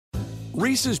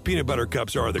Reese's peanut butter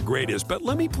cups are the greatest, but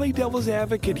let me play devil's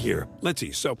advocate here. Let's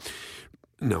see. So,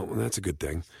 no, that's a good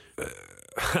thing.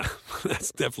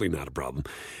 That's definitely not a problem.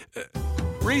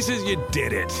 Reese's, you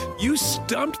did it. You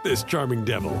stumped this charming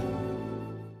devil.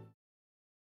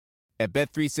 At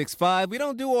Bet365, we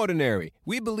don't do ordinary.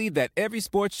 We believe that every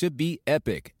sport should be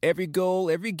epic. Every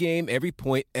goal, every game, every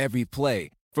point, every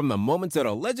play. From the moments that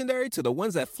are legendary to the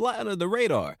ones that fly under the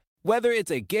radar. Whether it's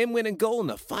a game-winning goal in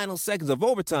the final seconds of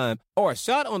overtime or a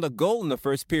shot on the goal in the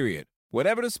first period.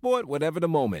 Whatever the sport, whatever the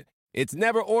moment. It's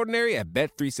never ordinary at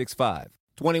Bet365.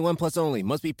 21 plus only.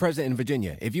 Must be present in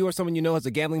Virginia. If you or someone you know has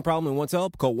a gambling problem and wants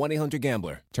help, call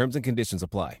 1-800-GAMBLER. Terms and conditions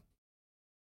apply.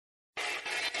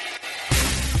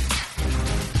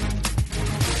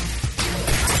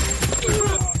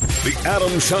 The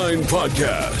Adam Schein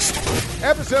Podcast.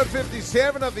 Episode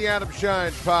 57 of the Adam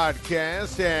Schein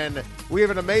Podcast, and we have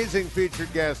an amazing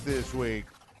featured guest this week.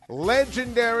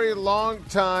 Legendary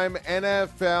longtime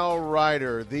NFL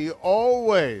writer, the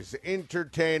always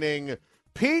entertaining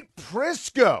Pete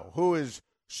Prisco, who is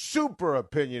super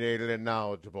opinionated and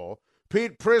knowledgeable.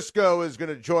 Pete Prisco is going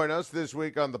to join us this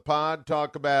week on the pod,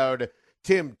 talk about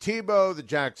Tim Tebow, the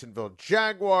Jacksonville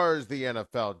Jaguars, the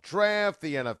NFL draft,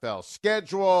 the NFL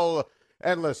schedule.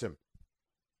 And listen,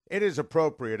 it is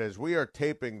appropriate as we are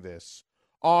taping this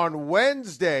on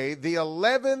Wednesday, the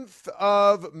 11th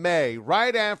of May,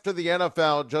 right after the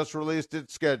NFL just released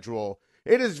its schedule.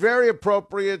 It is very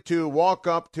appropriate to walk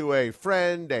up to a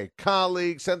friend, a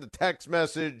colleague, send a text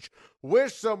message,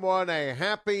 wish someone a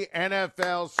happy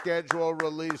NFL schedule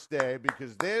release day,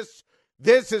 because this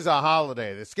is a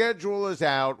holiday. The schedule is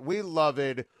out. We love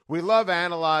it. We love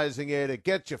analyzing it. It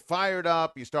gets you fired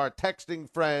up. You start texting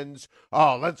friends.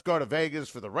 Oh, let's go to Vegas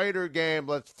for the Raider game.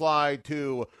 Let's fly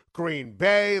to Green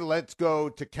Bay. Let's go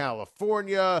to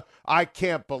California. I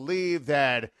can't believe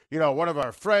that, one of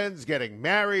our friends getting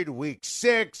married week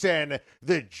 6 and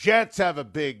the Jets have a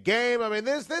big game. I mean,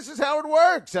 this is how it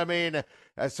works. I mean,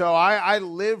 so I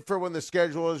live for when the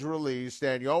schedule is released,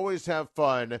 and you always have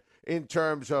fun in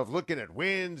terms of looking at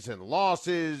wins and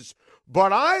losses.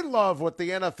 But I love what the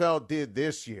NFL did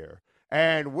this year.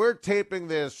 And we're taping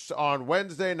this on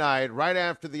Wednesday night, right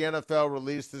after the NFL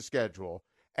released the schedule.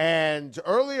 And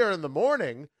earlier in the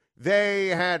morning, they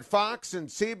had Fox and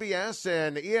CBS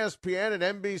and ESPN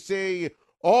and NBC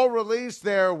all release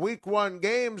their week 1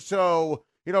 games. So,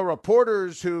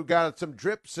 reporters who got some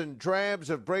drips and drabs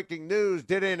of breaking news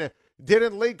didn't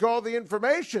leak all the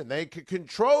information. They could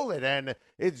control it, and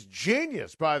it's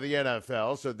genius by the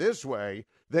NFL. So this way,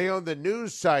 they own the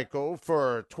news cycle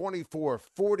for 24,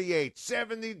 48,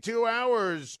 72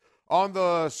 hours on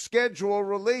the schedule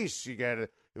release. You get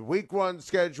the week 1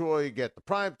 schedule, you get the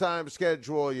primetime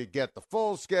schedule, you get the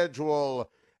full schedule.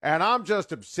 And I'm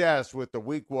just obsessed with the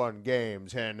week 1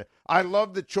 games. And I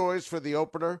love the choice for the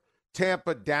opener.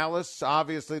 Tampa, Dallas.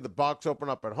 Obviously, the Bucs open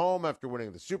up at home after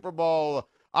winning the Super Bowl.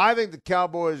 I think the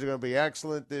Cowboys are going to be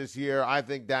excellent this year. I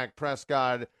think Dak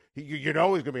Prescott, he's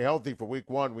going to be healthy for week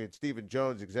 1. We had Stephen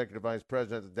Jones, Executive Vice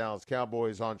President of the Dallas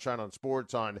Cowboys, on Shine on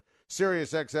Sports on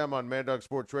Sirius XM on Mad Dog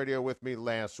Sports Radio with me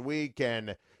last week,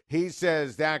 and he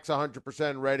says Dak's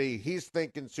 100% ready. He's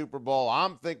thinking Super Bowl.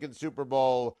 I'm thinking Super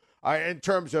Bowl. In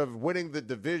terms of winning the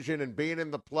division and being in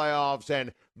the playoffs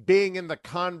and being in the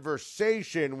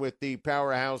conversation with the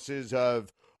powerhouses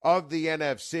of the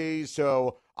NFC.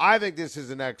 So I think this is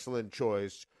an excellent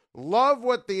choice. Love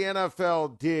what the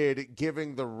NFL did,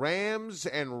 giving the Rams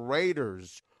and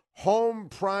Raiders home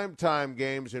primetime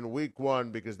games in week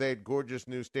 1 because they had gorgeous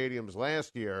new stadiums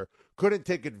last year. Couldn't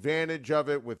take advantage of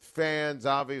it with fans,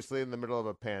 obviously, in the middle of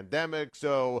a pandemic.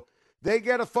 So they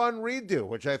get a fun redo,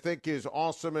 which I think is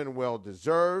awesome and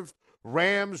well-deserved.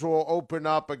 Rams will open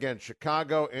up against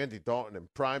Chicago. Andy Dalton in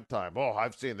primetime. Oh,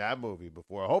 I've seen that movie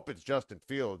before. I hope it's Justin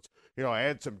Fields.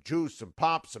 Add some juice, some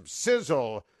pop, some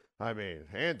sizzle. I mean,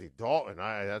 Andy Dalton,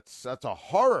 that's a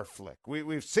horror flick.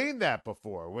 We've seen that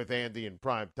before with Andy in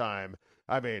primetime.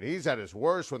 I mean, he's at his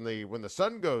worst when the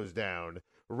sun goes down.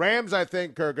 Rams, I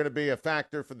think, are going to be a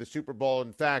factor for the Super Bowl.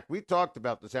 In fact, we talked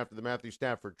about this after the Matthew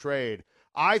Stafford trade.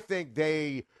 I think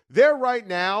they're right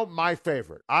now my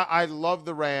favorite. I love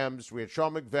the Rams. We had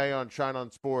Sean McVay on Shine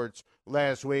on Sports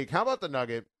last week. How about the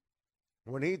Nugget?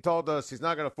 When he told us he's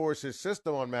not going to force his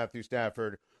system on Matthew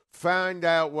Stafford, find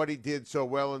out what he did so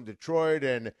well in Detroit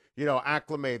and,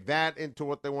 acclimate that into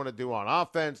what they want to do on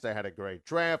offense. They had a great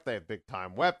draft. They have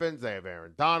big-time weapons. They have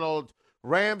Aaron Donald.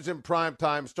 Rams in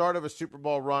primetime, start of a Super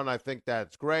Bowl run. I think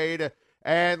that's great.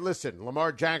 And listen,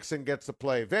 Lamar Jackson gets to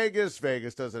play Vegas.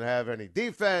 Vegas doesn't have any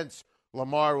defense.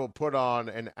 Lamar will put on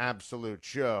an absolute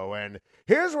show. And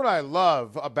here's what I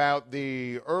love about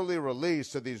the early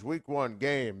release of these Week 1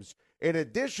 games. In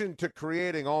addition to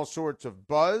creating all sorts of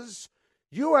buzz,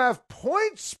 you have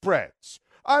point spreads.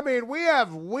 I mean, we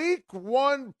have Week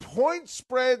 1 point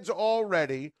spreads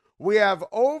already. We have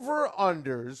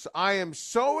over-unders. I am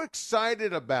so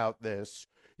excited about this.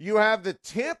 You have the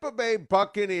Tampa Bay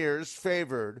Buccaneers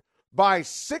favored by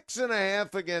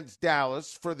 6.5 against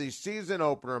Dallas for the season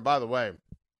opener. And by the way,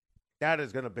 that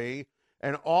is going to be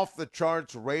an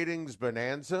off-the-charts ratings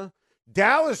bonanza.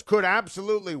 Dallas could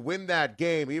absolutely win that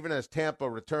game, even as Tampa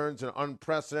returns an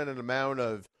unprecedented amount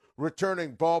of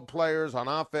returning ball players on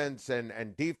offense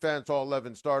and defense, all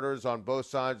 11 starters on both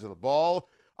sides of the ball.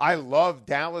 I love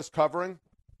Dallas covering.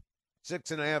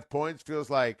 6.5 points feels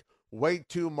like way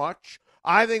too much.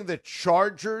 I think the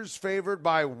Chargers favored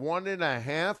by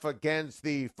 1.5 against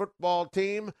the football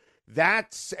team.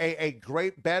 That's a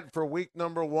great bet for week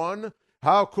number 1.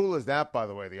 How cool is that, by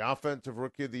the way? The offensive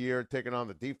rookie of the year taking on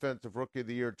the defensive rookie of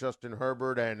the year, Justin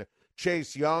Herbert and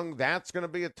Chase Young. That's going to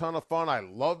be a ton of fun. I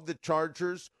love the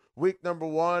Chargers week number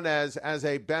 1 as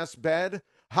a best bet.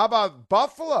 How about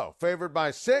Buffalo favored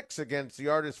by 6 against the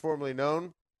artist formerly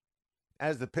known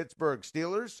as the Pittsburgh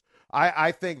Steelers?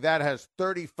 I think that has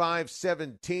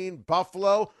 35-17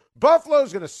 Buffalo.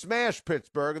 Buffalo's going to smash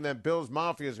Pittsburgh, and then Bills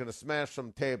Mafia is going to smash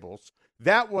some tables.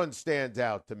 That one stands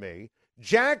out to me.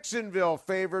 Jacksonville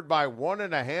favored by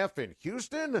 1.5 in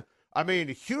Houston. I mean,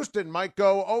 Houston might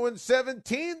go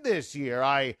 0-17 this year.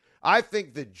 I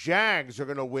think the Jags are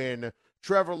going to win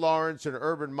Trevor Lawrence and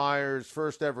Urban Meyer's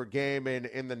first ever game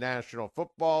in the National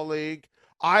Football League.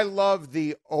 I love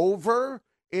the over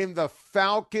in the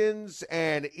Falcons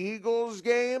and Eagles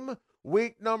game.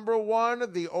 Week number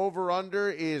 1, the over-under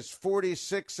is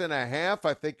 46.5.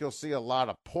 I think you'll see a lot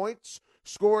of points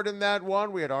scored in that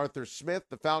one. We had Arthur Smith,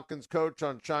 the Falcons coach,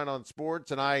 on Shine on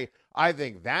Sports, and I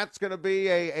think that's going to be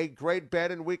a great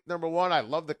bet in week number 1. I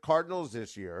love the Cardinals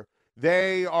this year.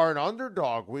 They are an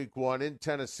underdog week 1 in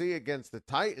Tennessee against the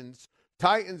Titans.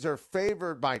 Titans are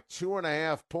favored by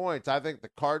 2.5 points. I think the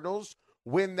Cardinals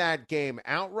win that game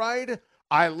outright.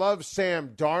 I love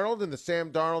Sam Darnold in the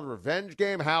Sam Darnold revenge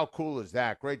game. How cool is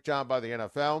that? Great job by the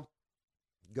NFL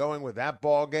going with that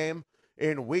ball game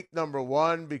in week number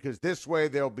 1, because this way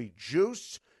there'll be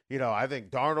juice. You know, I think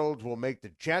Darnold will make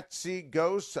the Jets see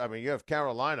ghosts. I mean, you have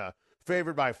Carolina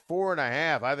favored by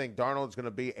 4.5. I think Darnold's going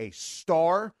to be a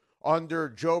star under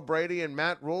Joe Brady and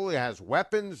Matt Rule. He has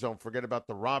weapons. Don't forget about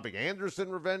the Robbie Anderson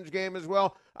revenge game as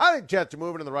well. I think Jets are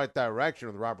moving in the right direction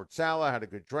with Robert Saleh. Had a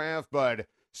good draft, but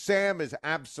Sam is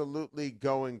absolutely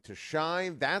going to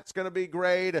shine. That's going to be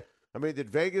great. I mean, did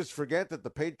Vegas forget that the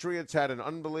Patriots had an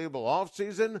unbelievable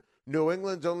offseason? New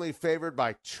England's only favored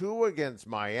by 2 against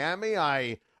Miami.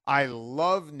 I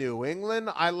love New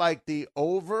England. I like the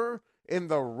over in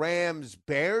the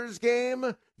Rams-Bears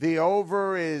game. The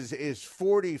over is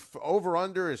 40.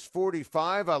 Over-under is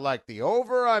 45. I like the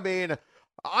over. I mean,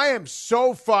 I am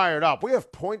so fired up. We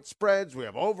have point spreads. We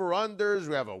have over-unders.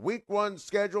 We have a week 1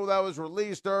 schedule that was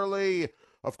released early.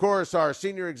 Of course, our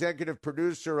senior executive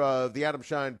producer of the Adam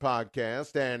Schein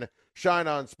podcast and Shine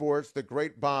on Sports, the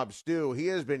great Bob Stew, he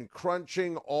has been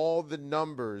crunching all the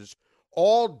numbers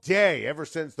all day ever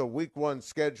since the week 1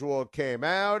 schedule came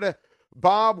out.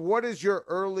 Bob, what is your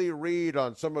early read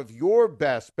on some of your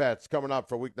best bets coming up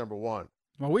for week number 1?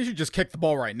 Well, we should just kick the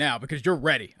ball right now because you're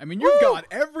ready. I mean, you've got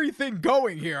everything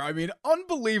going here. I mean,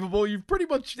 unbelievable. You've pretty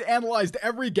much analyzed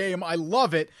every game. I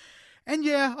love it. And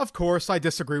yeah, of course, I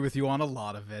disagree with you on a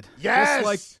lot of it. Yes! Just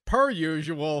like per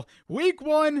usual. Week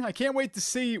 1, I can't wait to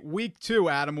see week 2,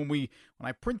 Adam, when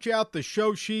I print you out the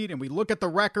show sheet and we look at the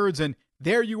records, and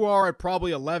there you are at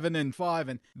probably 11-5,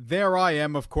 and there I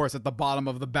am, of course, at the bottom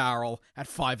of the barrel at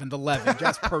 5-11,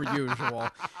 just per usual.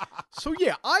 So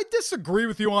yeah, I disagree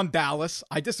with you on Dallas.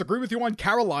 I disagree with you on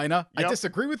Carolina. Yep. I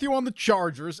disagree with you on the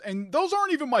Chargers, and those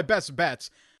aren't even my best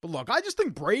bets. But look, I just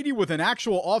think Brady with an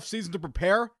actual offseason to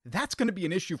prepare, that's going to be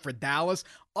an issue for Dallas.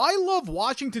 I love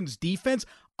Washington's defense.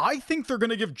 I think they're going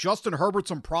to give Justin Herbert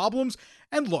some problems.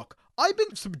 And look, I've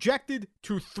been subjected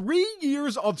to 3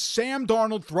 years of Sam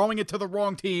Darnold throwing it to the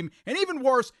wrong team, and even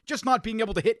worse, just not being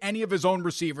able to hit any of his own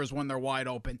receivers when they're wide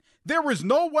open. There is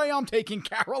no way I'm taking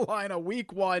Carolina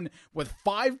week 1 with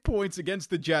 5 points against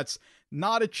the Jets.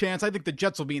 Not a chance. I think the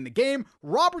Jets will be in the game.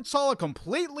 Robert Saleh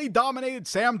completely dominated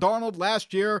Sam Darnold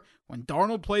last year when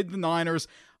Darnold played the Niners.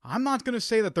 I'm not going to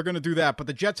say that they're going to do that, but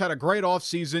the Jets had a great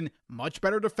offseason, much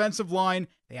better defensive line.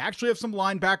 They actually have some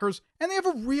linebackers, and they have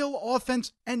a real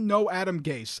offense and no Adam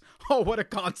Gase. Oh, what a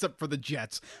concept for the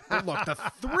Jets. But look, the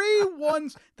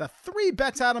three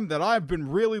bets, Adam, that I've been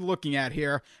really looking at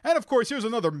here, and of course, here's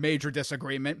another major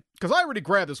disagreement, because I already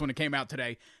grabbed this when it came out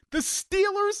today. The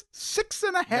Steelers,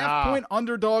 6.5-point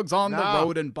underdogs on the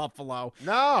road in Buffalo.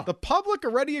 No. The public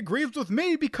already agrees with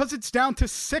me because it's down to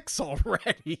 6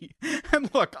 already.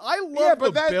 And look, I love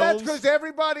the Bills. That's because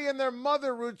everybody and their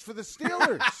mother roots for the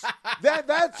Steelers.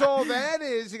 That's all that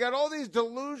is. You got all these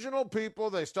delusional people.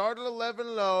 They started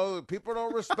 11-0. People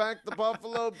don't respect the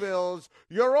Buffalo Bills.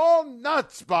 You're all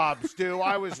nuts, Bob Stu.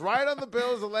 I was right on the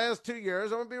Bills the last 2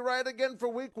 years. I'm going to be right again for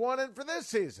week 1 and for this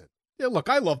season. Yeah, look,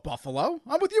 I love Buffalo.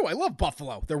 I'm with you. I love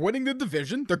Buffalo. They're winning the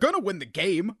division. They're going to win the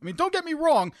game. I mean, don't get me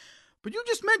wrong, but you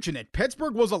just mentioned it.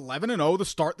 Pittsburgh was 11-0 to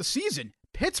start the season.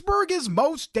 Pittsburgh is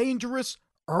most dangerous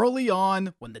early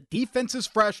on when the defense is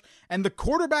fresh and the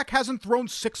quarterback hasn't thrown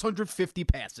 650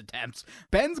 pass attempts.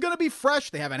 Ben's going to be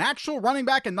fresh. They have an actual running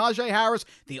back in Najee Harris.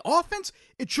 The offense,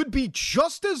 it should be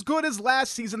just as good as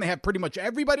last season. They have pretty much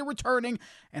everybody returning,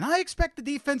 and I expect the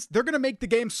defense, they're going to make the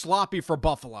game sloppy for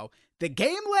Buffalo. The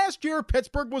game last year,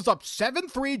 Pittsburgh was up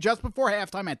 7-3 just before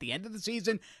halftime at the end of the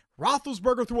season.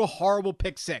 Roethlisberger threw a horrible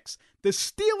pick 6. The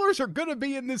Steelers are going to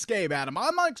be in this game, Adam.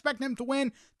 I'm not expecting them to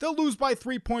win. They'll lose by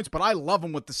 3 points, but I love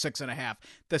them with the 6.5.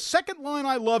 The second line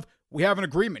I love, we have an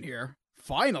agreement here.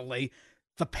 Finally,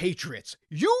 the Patriots.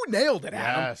 You nailed it,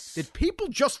 Adam. Yes. Did people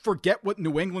just forget what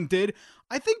New England did?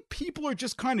 I think people are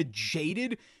just kind of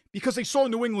jaded because they saw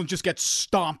New England just get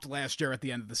stomped last year at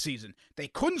the end of the season. They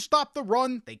couldn't stop the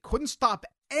run. They couldn't stop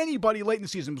anybody late in the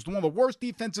season. It was one of the worst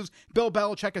defenses Bill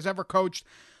Belichick has ever coached.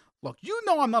 Look, you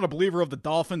know I'm not a believer of the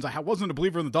Dolphins. I wasn't a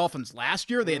believer in the Dolphins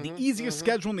last year. They had the easiest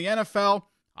schedule in the NFL.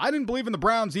 I didn't believe in the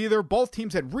Browns either. Both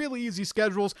teams had really easy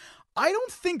schedules. I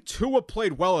don't think Tua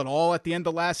played well at all at the end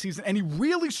of last season, and he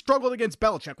really struggled against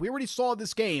Belichick. We already saw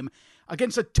this game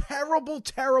against a terrible,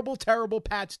 terrible, terrible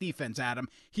Pats defense, Adam.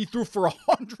 He threw for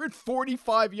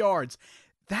 145 yards.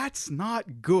 That's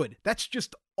not good. That's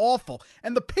just awful.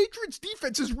 And the Patriots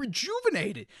defense is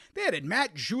rejuvenated. They added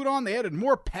Matt Judon. They added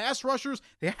more pass rushers.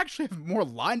 They actually have more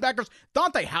linebackers.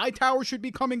 Dante Hightower should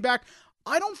be coming back.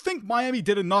 I don't think Miami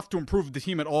did enough to improve the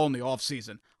team at all in the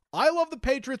offseason. I love the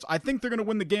Patriots. I think they're going to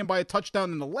win the game by a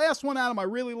touchdown. And the last one, Adam, I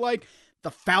really like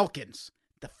the Falcons.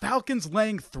 The Falcons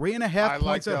laying 3.5 points at home.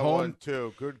 I like that one,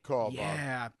 too. Good call, Bob.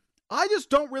 Yeah. I just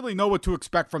don't really know what to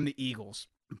expect from the Eagles.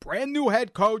 Brand new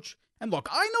head coach. And look,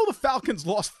 I know the Falcons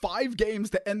lost 5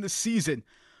 games to end the season,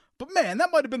 but man,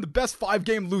 that might have been the best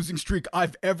 5-game losing streak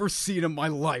I've ever seen in my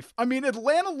life. I mean,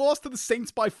 Atlanta lost to the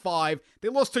Saints by 5. They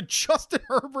lost to Justin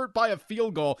Herbert by a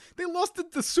field goal. They lost to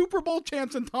the Super Bowl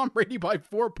champs and Tom Brady by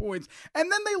 4 points.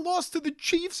 And then they lost to the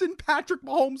Chiefs and Patrick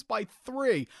Mahomes by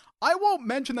 3. I won't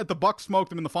mention that the Bucs smoked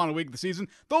them in the final week of the season.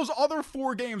 Those other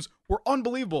 4 games were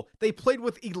unbelievable. They played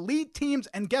with elite teams,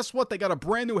 and guess what? They got a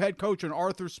brand new head coach in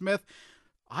Arthur Smith.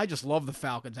 I just love the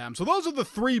Falcons, Adam. So those are the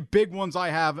 3 big ones I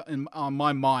have on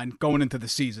my mind going into the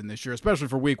season this year, especially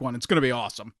for week 1. It's going to be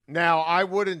awesome. Now, I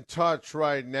wouldn't touch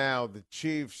right now the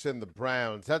Chiefs and the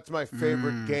Browns. That's my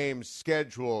favorite game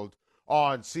scheduled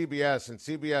on CBS, and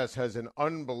CBS has an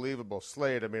unbelievable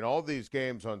slate. I mean, all these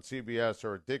games on CBS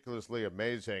are ridiculously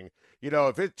amazing. You know,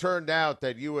 if it turned out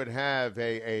that you would have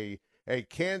a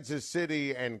Kansas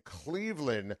City and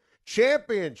Cleveland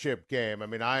championship game, I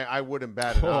mean, I wouldn't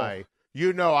bat an eye.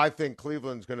 You know, I think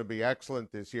Cleveland's going to be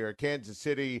excellent this year. Kansas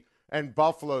City and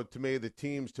Buffalo, to me, the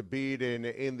teams to beat in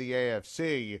the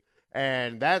AFC.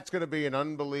 And that's going to be an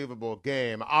unbelievable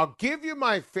game. I'll give you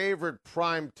my favorite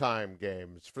primetime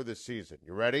games for this season.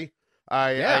 You ready?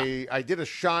 I did a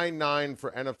Shine 9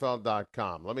 for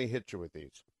NFL.com. Let me hit you with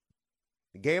these.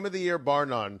 The game of the year, bar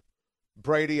none,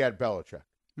 Brady at Belichick.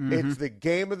 It's the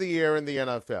game of the year in the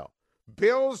NFL.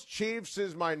 Bills Chiefs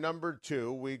is my number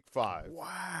 2, week 5.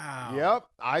 Wow. Yep.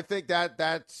 I think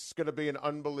that's going to be an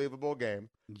unbelievable game.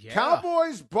 Yeah.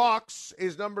 Cowboys Bucks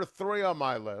is number 3 on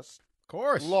my list. Of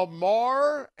course.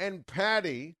 Lamar and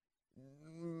Patty.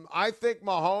 I think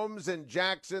Mahomes and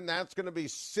Jackson, that's going to be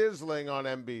sizzling on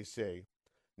NBC.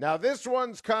 Now, this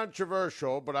one's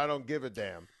controversial, but I don't give a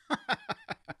damn.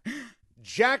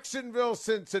 Jacksonville,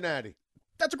 Cincinnati.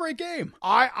 That's a great game.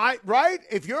 Right?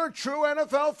 If you're a true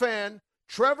NFL fan,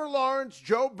 Trevor Lawrence,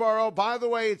 Joe Burrow. By the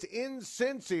way, it's in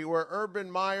Cincy where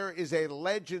Urban Meyer is a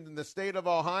legend in the state of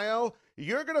Ohio.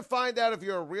 You're going to find out if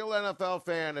you're a real NFL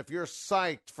fan, if you're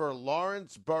psyched for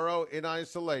Lawrence, Burrow in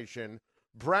isolation.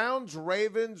 Browns,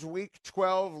 Ravens, week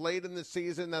 12, late in the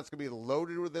season. That's going to be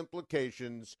loaded with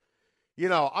implications.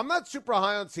 I'm not super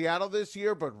high on Seattle this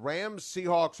year, but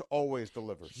Rams-Seahawks always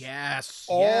delivers. Yes.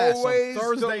 Always on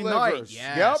Thursday delivers. night.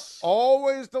 Yes. Yep,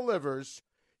 always delivers.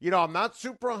 I'm not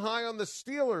super high on the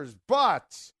Steelers,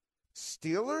 but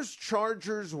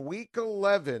Steelers-Chargers Week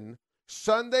 11,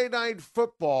 Sunday Night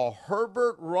Football,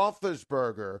 Herbert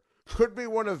Roethlisberger, could be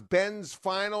one of Ben's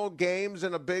final games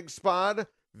in a big spot.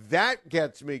 That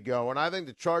gets me going. I think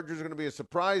the Chargers are going to be a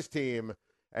surprise team,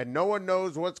 and no one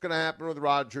knows what's going to happen with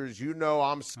Rodgers.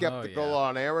 I'm skeptical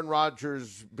on Aaron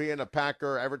Rodgers being a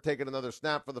Packer, ever taking another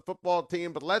snap for the football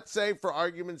team. But let's say, for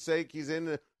argument's sake, he's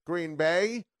in Green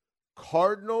Bay.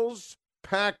 Cardinals,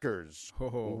 Packers,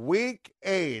 Week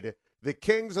 8. The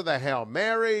Kings of the Hail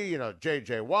Mary.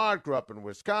 J.J. Watt grew up in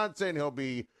Wisconsin. He'll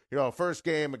be, first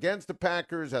game against the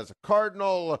Packers as a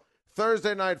Cardinal.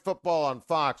 Thursday Night Football on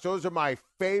Fox. Those are my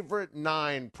favorite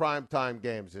 9 primetime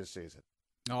games this season.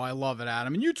 Oh, I love it,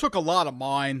 Adam. And you took a lot of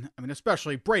mine.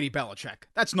 Especially Brady Belichick.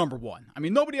 That's number 1.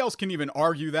 Nobody else can even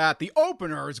argue that. The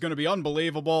opener is going to be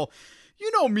unbelievable.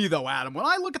 You know me, though, Adam. When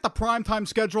I look at the primetime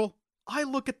schedule, I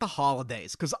look at the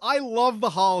holidays because I love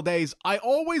the holidays. I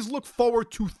always look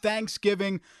forward to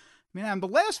Thanksgiving. The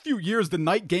last few years, the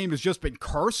night game has just been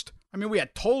cursed. We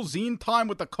had Tolzien time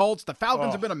with the Colts. The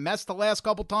Falcons have been a mess the last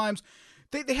couple times.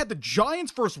 They had the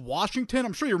Giants versus Washington.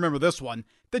 I'm sure you remember this one.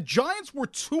 The Giants were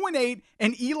 2-8,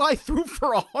 and Eli threw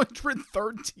for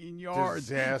 113 yards.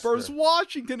 Disaster. Versus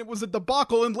Washington, it was a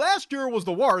debacle, and last year was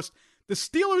the worst. The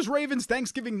Steelers-Ravens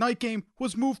Thanksgiving night game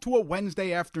was moved to a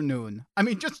Wednesday afternoon.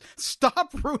 Just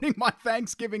stop ruining my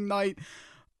Thanksgiving night.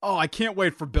 Oh, I can't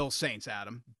wait for Bills Saints,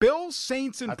 Adam. Bills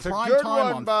Saints in prime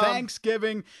time on Bob.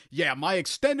 Thanksgiving. Yeah, my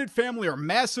extended family are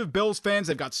massive Bills fans.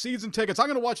 They've got season tickets. I'm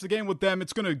going to watch the game with them.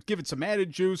 It's going to give it some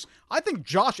added juice. I think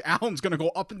Josh Allen's going to go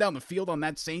up and down the field on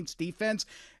that Saints defense.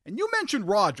 And you mentioned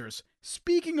Rodgers.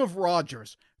 Speaking of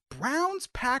Rodgers,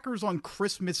 Browns-Packers on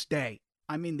Christmas Day.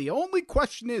 The only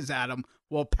question is, Adam,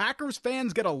 will Packers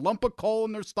fans get a lump of coal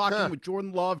in their stocking with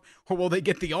Jordan Love, or will they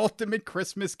get the ultimate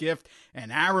Christmas gift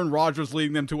and Aaron Rodgers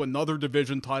leading them to another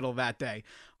division title that day?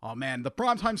 Oh, man, the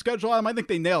primetime schedule, Adam, I think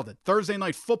they nailed it. Thursday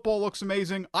Night Football looks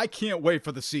amazing. I can't wait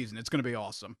for the season. It's going to be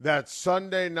awesome. That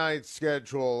Sunday night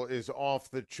schedule is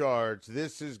off the charts.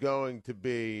 This is going to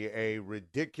be a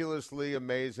ridiculously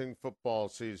amazing football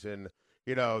season.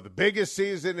 The biggest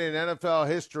season in NFL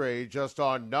history just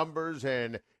on numbers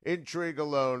and intrigue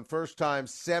alone. First time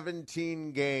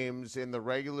 17 games in the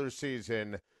regular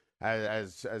season.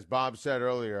 As Bob said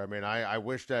earlier, I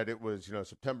wish that it was,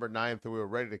 September 9th and we were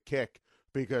ready to kick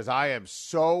because I am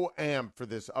so amped for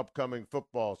this upcoming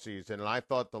football season. And I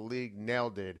thought the league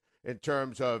nailed it in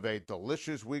terms of a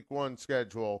delicious Week 1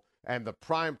 schedule, and the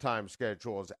primetime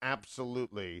schedule is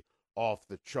absolutely off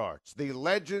the charts. The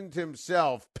legend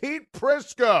himself, Pete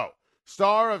Prisco,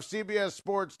 star of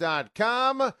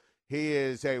CBSSports.com. He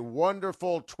is a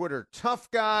wonderful Twitter tough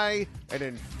guy, an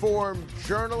informed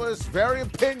journalist, very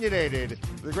opinionated.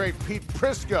 The great Pete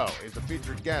Prisco is the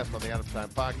featured guest on the Adam Schein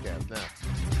podcast now.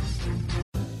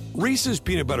 Reese's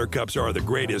peanut butter cups are the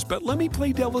greatest, but let me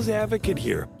play devil's advocate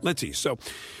here. Let's see. So,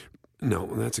 no,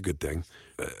 that's a good thing.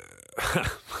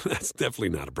 That's definitely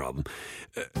not a problem.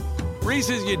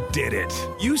 Reese's, you did it.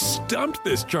 You stumped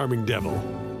this charming devil.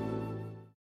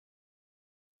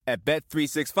 At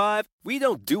Bet365, we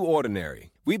don't do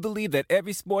ordinary. We believe that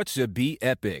every sport should be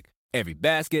epic. Every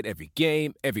basket, every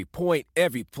game, every point,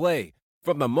 every play.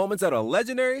 From the moments that are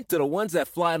legendary to the ones that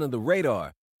fly under the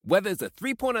radar. Whether it's a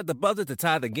three-pointer at the buzzer to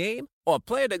tie the game or a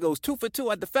player that goes 2 for 2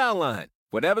 at the foul line.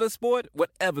 Whatever the sport,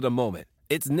 whatever the moment.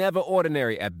 It's never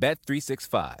ordinary at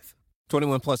Bet365.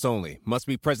 21 plus only. Must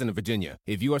be present in Virginia.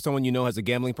 If you or someone you know has a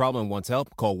gambling problem and wants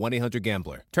help, call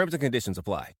 1-800-GAMBLER. Terms and conditions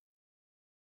apply.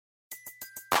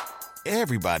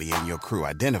 Everybody in your crew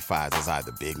identifies as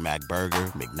either Big Mac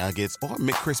Burger, McNuggets, or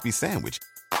McCrispy Sandwich.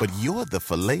 But you're the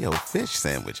Filet-O-Fish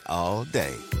Sandwich all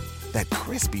day. That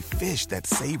crispy fish, that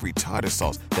savory tartar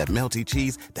sauce, that melty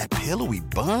cheese, that pillowy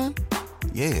bun.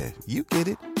 Yeah, you get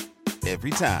it.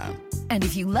 Every time. And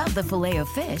if you love the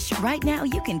Filet-O-Fish, right now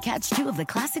you can catch 2 of the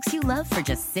classics you love for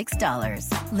just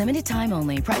 $6. Limited time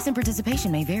only. Price and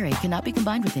participation may vary. Cannot be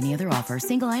combined with any other offer.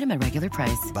 Single item at regular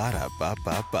price.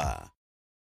 Ba-da-ba-ba-ba.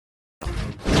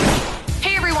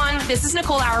 Hey everyone, this is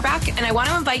Nicole Auerbach, and I want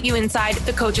to invite you inside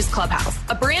the Coaches Clubhouse,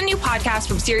 a brand new podcast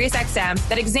from SiriusXM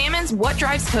that examines what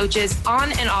drives coaches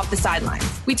on and off the sidelines.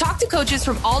 We talk to coaches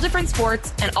from all different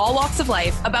sports and all walks of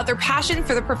life about their passion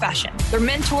for the profession, their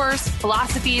mentors,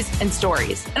 philosophies, and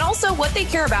stories, and also what they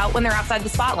care about when they're outside the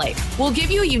spotlight. We'll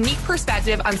give you a unique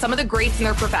perspective on some of the greats in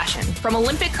their profession, from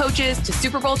Olympic coaches to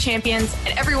Super Bowl champions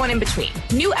and everyone in between.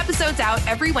 New episodes out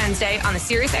every Wednesday on the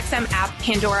SiriusXM app,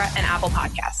 Pandora, and Apple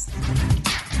Podcasts.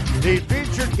 The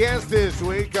featured guest this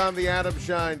week on the Adam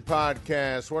Schein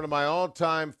podcast, one of my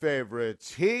all-time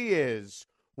favorites. He is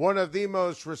one of the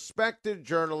most respected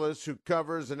journalists who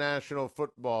covers the National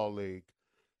Football League.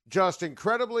 Just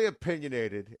incredibly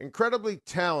opinionated, incredibly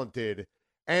talented,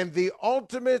 and the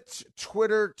ultimate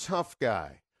Twitter tough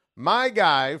guy. My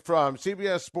guy from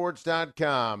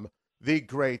CBSSports.com, the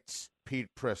great Pete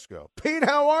Prisco. Pete,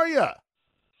 how are you?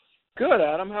 Good,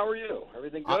 Adam. How are you?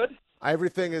 Everything good?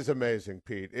 Everything is amazing,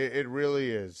 Pete. It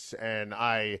really is. And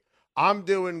I'm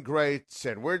doing great,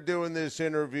 and we're doing this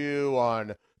interview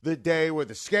on the day where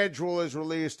the schedule is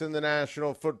released in the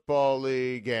National Football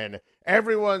League, and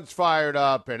everyone's fired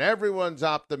up, and everyone's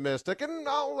optimistic. And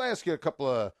I'll ask you a couple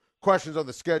of questions on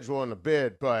the schedule in a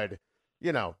bit, but,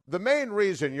 you know, the main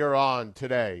reason you're on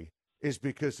today is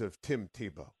because of Tim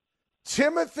Tebow.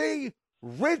 Timothy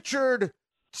Richard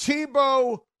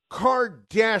Tebow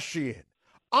Kardashian.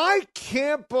 I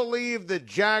can't believe the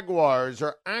Jaguars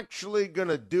are actually going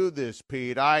to do this,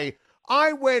 Pete. I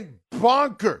went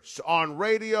bonkers on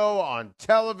radio, on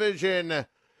television.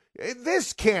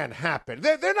 This can't happen.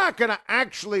 They're not going to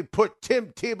actually put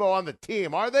Tim Tebow on the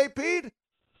team, are they, Pete?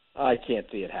 I can't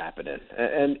see it happening.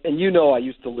 And you know I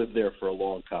used to live there for a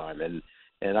long time,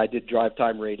 and I did drive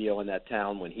time radio in that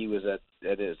town when he was at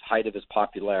his height of his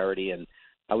popularity, and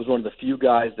I was one of the few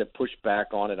guys that pushed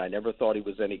back on it. I never thought he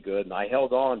was any good, and I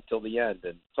held on till the end.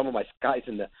 And some of my guys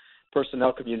in the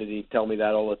personnel community tell me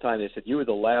that all the time. They said, you were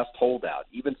the last holdout.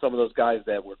 Even some of those guys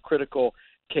that were critical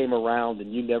came around,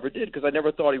 and you never did, because I never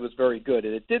thought he was very good.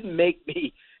 And it didn't make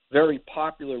me very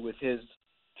popular with his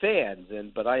fans,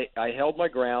 but I held my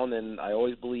ground, and I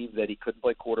always believed that he couldn't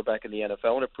play quarterback in the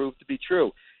NFL, and it proved to be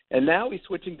true. And now he's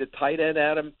switching to tight end,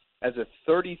 Adam, as a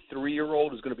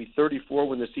 33-year-old who's going to be 34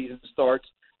 when the season starts.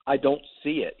 I don't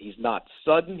see it. He's not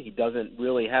sudden. He doesn't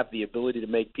really have the ability to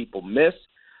make people miss.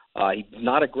 He's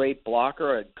not a great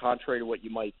blocker, contrary to what you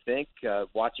might think.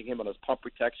 Watching him on his pump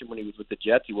protection when he was with the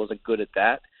Jets, he wasn't good at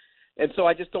that. And so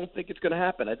I just don't think it's going to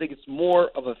happen. I think it's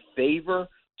more of a favor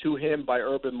to him by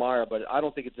Urban Meyer, but I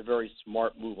don't think it's a very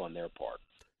smart move on their part.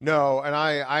 No, and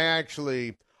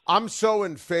I'm so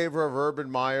in favor of Urban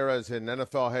Meyer as an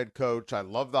NFL head coach. I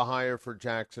love the hire for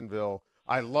Jacksonville.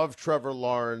 I love Trevor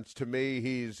Lawrence. To me,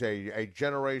 he's a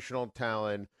generational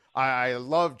talent. I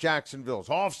love Jacksonville's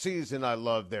offseason. I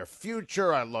love their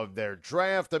future. I love their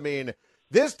draft. I mean,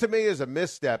 this to me is a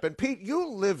misstep. And, Pete, you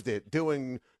lived it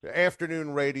doing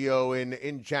afternoon radio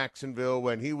in Jacksonville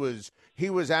when he was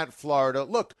at Florida.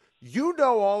 Look, you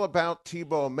know all about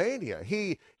Tebow mania.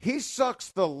 He sucks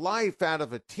the life out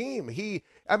of a team.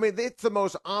 It's the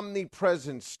most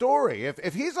omnipresent story.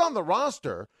 If he's on the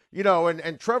roster, you know,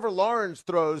 and Trevor Lawrence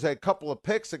throws a couple of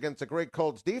picks against a great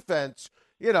Colts defense,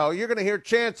 you know, you're going to hear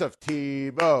chants of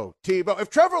Tebow. If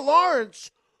Trevor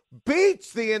Lawrence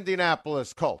beats the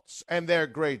Indianapolis Colts and their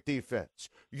great defense,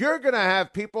 you're going to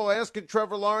have people asking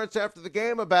Trevor Lawrence after the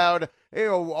game about, you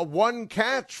know, a one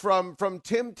catch from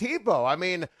Tim Tebow. I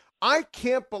mean, I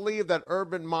can't believe that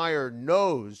Urban Meyer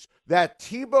knows that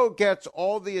Tebow gets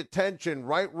all the attention,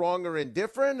 right, wrong, or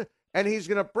indifferent, and he's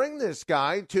going to bring this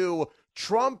guy to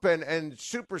trump and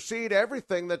supersede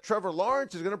everything that Trevor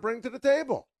Lawrence is going to bring to the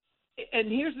table.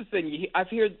 And here's the thing. I've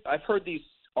heard these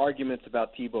arguments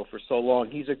about Tebow for so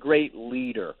long. He's a great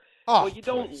leader. Oh, well, you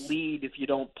don't lead if you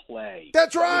don't play.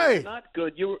 That's right. It's not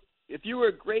good. If you were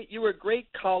a great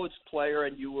college player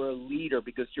and you were a leader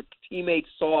because your teammates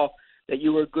saw that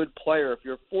you were a good player. If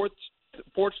you're a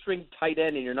fourth string tight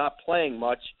end and you're not playing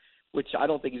much, which I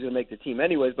don't think he's going to make the team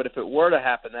anyways, but if it were to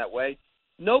happen that way,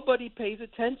 nobody pays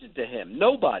attention to him.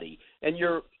 Nobody. And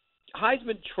your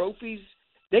Heisman trophies,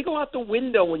 they go out the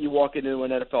window when you walk into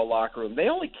an NFL locker room. They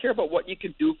only care about what you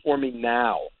can do for me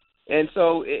now. And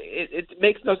so it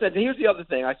makes no sense. And here's the other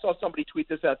thing. I saw somebody tweet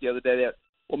this out the other day that,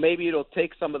 well, maybe it'll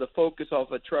take some of the focus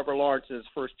off of Trevor Lawrence in his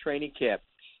first training camp.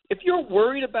 If you're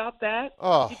worried about that,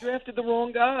 you drafted the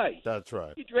wrong guy. That's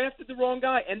right. You drafted the wrong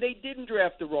guy, and they didn't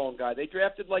draft the wrong guy. They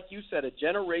drafted, like you said, a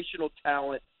generational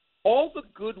talent. All the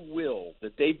goodwill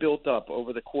that they built up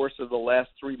over the course of the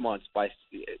last 3 months by,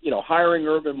 hiring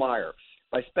Urban Meyer,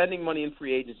 by spending money in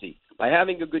free agency, by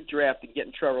having a good draft and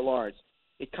getting Trevor Lawrence,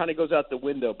 it kind of goes out the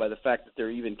window by the fact that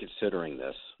they're even considering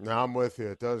this. No, I'm with you.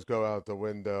 It does go out the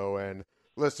window. And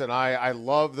listen, I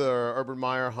love the Urban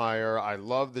Meyer hire. I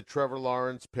love the Trevor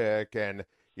Lawrence pick. And,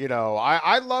 you know,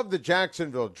 I love the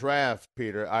Jacksonville draft,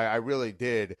 Peter. I really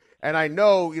did. And I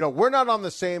know, we're not on the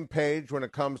same page when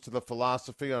it comes to the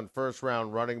philosophy on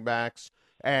first-round running backs.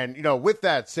 And, with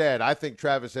that said, I think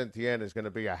Travis Etienne is going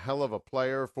to be a hell of a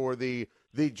player for the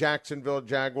the Jacksonville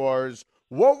Jaguars.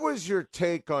 What was your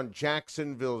take on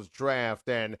Jacksonville's draft,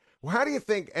 and how do you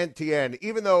think NTN,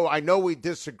 even though I know we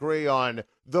disagree on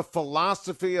the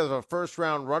philosophy of a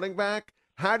first-round running back,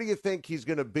 how do you think he's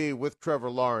going to be with Trevor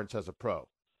Lawrence as a pro?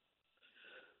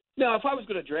 Now, if I was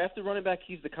going to draft a running back,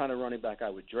 he's the kind of running back I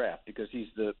would draft because he's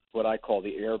what I call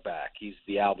the air back. He's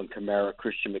the Alvin Kamara,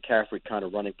 Christian McCaffrey kind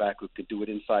of running back who could do it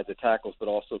inside the tackles but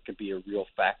also can be a real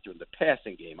factor in the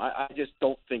passing game. I just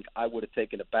don't think I would have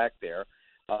taken a back there.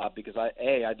 Because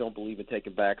I don't believe in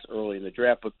taking backs early in the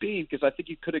draft, but B, because I think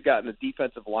you could have gotten a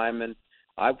defensive lineman.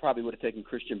 I probably would have taken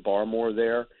Christian Barmore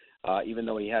there, even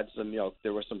though he had some,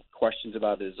 there were some questions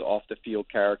about his off-the-field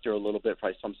character a little bit,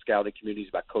 probably some scouting communities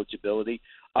about coachability.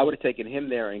 I would have taken him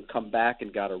there and come back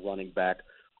and got a running back.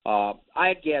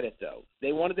 I get it, though.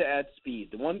 They wanted to add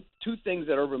speed. Two things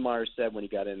that Urban Meyer said when he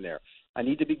got in there. I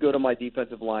need to be good on my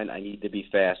defensive line. I need to be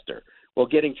faster. Well,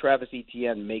 getting Travis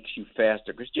Etienne makes you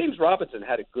faster because James Robinson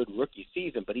had a good rookie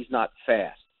season, but he's not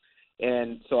fast.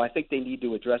 And so I think they need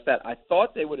to address that. I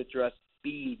thought they would address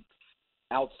speed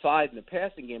outside in the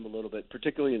passing game a little bit,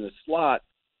 particularly in the slot,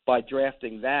 by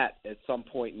drafting that at some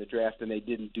point in the draft, and they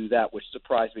didn't do that, which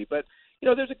surprised me. But,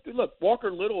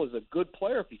 Walker Little is a good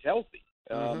player if he's healthy.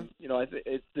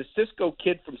 The Cisco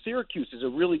kid from Syracuse is a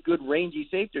really good rangy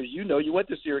safety. As you know, you went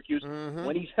to Syracuse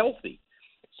when he's healthy.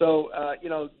 So,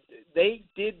 they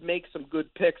did make some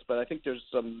good picks, but I think there's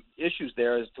some issues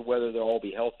there as to whether they'll all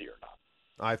be healthy or not.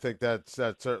 I think that's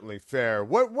certainly fair.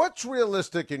 What's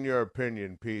realistic, in your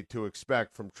opinion, Pete, to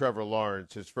expect from Trevor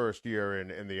Lawrence his first year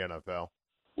in the NFL?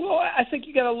 Well, I think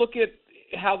you got to look at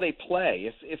how they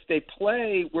play. If they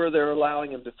play where they're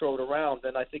allowing him to throw it around,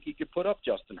 then I think he could put up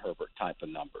Justin Herbert type of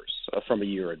numbers from a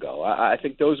year ago. I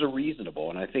think those are reasonable,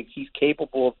 and I think he's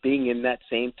capable of being in that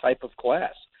same type of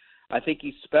class. I think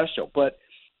he's special, but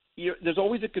there's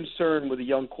always a concern with a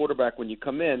young quarterback when you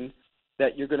come in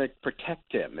that you're going to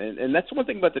protect him. And that's one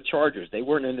thing about the Chargers. They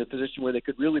weren't in a position where they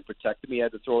could really protect him. He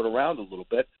had to throw it around a little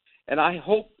bit. And I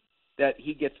hope that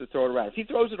he gets to throw it around. If he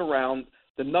throws it around,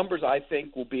 the numbers I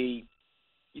think will be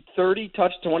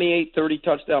 28, 30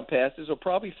 touchdown passes. He'll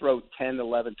probably throw 10,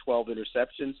 11, 12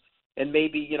 interceptions and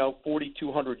maybe,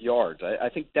 4,200 yards. I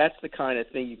think that's the kind of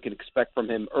thing you can expect from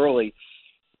him early,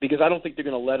 because I don't think they're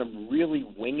going to let him really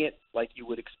wing it like you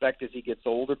would expect as he gets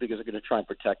older, because they're going to try and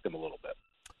protect him a little bit.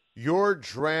 Your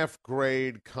draft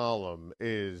grade column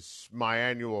is my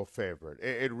annual favorite.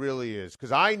 It really is,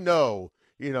 because I know,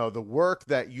 the work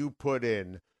that you put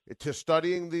in to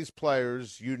studying these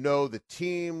players. The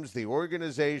teams, the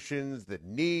organizations, the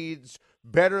needs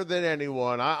better than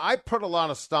anyone. I put a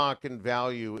lot of stock and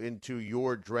value into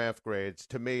your draft grades.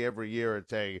 To me, every year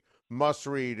it's a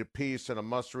must-read piece and a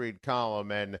must-read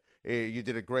column, and you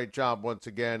did a great job once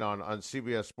again on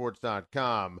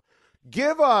CBSSports.com.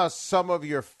 Give us some of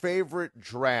your favorite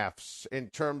drafts in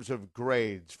terms of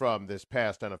grades from this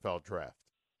past NFL draft.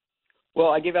 Well,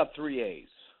 I gave out 3 A's.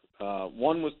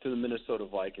 One was to the Minnesota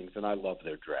Vikings, and I love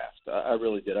their draft. I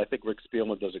really did. I think Rick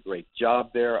Spielman does a great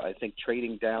job there. I think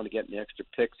trading down to getting the extra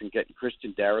picks and getting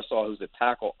Christian Darrisaw, who's a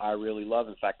tackle, I really love.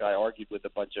 In fact, I argued with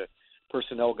a bunch of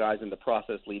personnel guys in the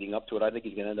process leading up to it. I think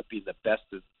he's going to end up being the best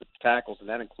of the tackles, and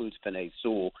that includes Penei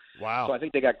Sewell. Wow. So I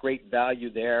think they got great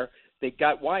value there. They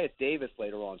got Wyatt Davis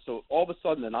later on. So all of a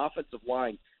sudden, an offensive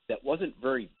line that wasn't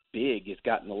very big has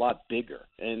gotten a lot bigger.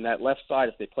 And that left side,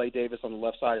 if they play Davis on the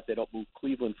left side, if they don't move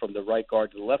Cleveland from the right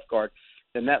guard to the left guard,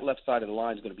 then that left side of the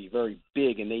line is going to be very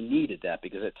big, and they needed that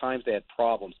because at times they had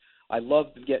problems. I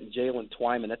loved getting Jalen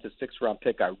Twyman. That's a 6th-round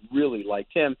pick. I really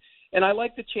liked him. And I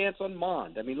like the chance on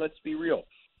Mond. I mean, let's be real.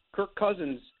 Kirk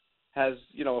Cousins has,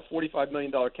 a $45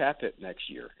 million cap hit next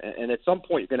year. And at some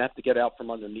point, you're going to have to get out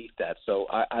from underneath that. So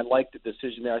I like the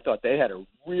decision there. I thought they had a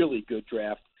really good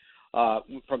draft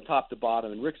from top to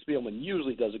bottom. And Rick Spielman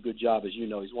usually does a good job, as you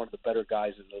know. He's one of the better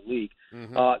guys in the league.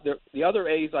 Mm-hmm. The other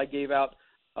A's I gave out,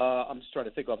 I'm just trying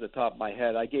to think off the top of my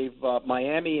head. I gave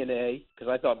Miami an A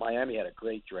because I thought Miami had a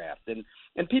great draft. And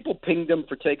people pinged them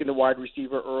for taking the wide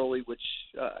receiver early, which,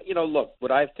 look,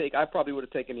 I probably would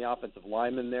have taken the offensive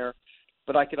lineman there,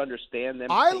 but I could understand them.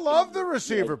 I love the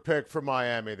receiver pick for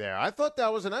Miami there. I thought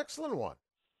that was an excellent one.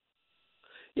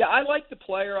 Yeah, I like the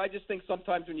player. I just think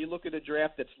sometimes when you look at a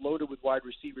draft that's loaded with wide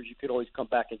receivers, you could always come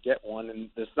back and get one, and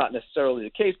that's not necessarily the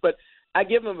case. But I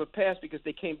give them a pass because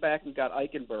they came back and got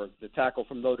Eichenberg, the tackle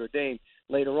from Notre Dame,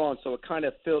 later on. So it kind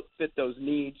of filled those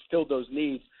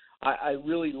needs. I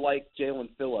really like Jalen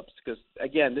Phillips because,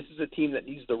 again, this is a team that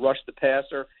needs to rush the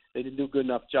passer. They didn't do a good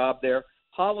enough job there.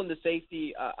 Holland, the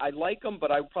safety, I like him,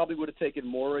 but I probably would have taken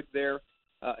Morig there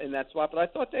in that spot. But I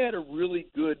thought they had a really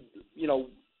good,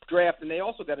 draft, and they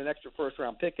also got an extra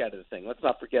first-round pick out of the thing. Let's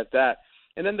not forget that.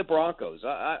 And then the Broncos.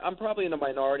 I'm probably in a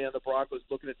minority on the Broncos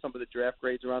looking at some of the draft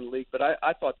grades around the league, but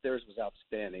I thought theirs was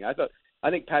outstanding. I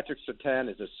think Patrick Surtain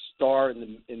is a star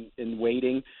in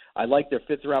waiting. I like their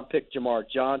 5th-round pick, Jamar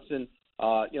Johnson.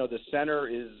 The center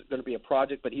is going to be a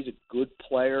project, but he's a good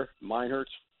player.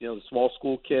 Meinhert's, the small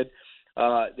school kid.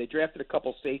 They drafted a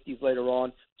couple safeties later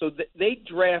on. So they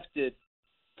drafted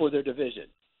for their division.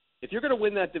 If you're going to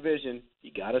win that division,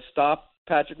 you got to stop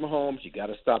Patrick Mahomes. You got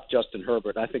to stop Justin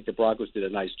Herbert. I think the Broncos did a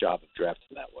nice job of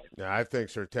drafting that way. Yeah, I think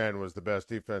Surtain was the best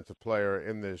defensive player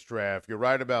in this draft. You're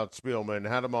right about Spielman.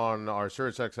 Had him on our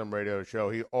SiriusXM radio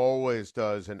show. He always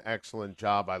does an excellent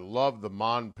job. I love the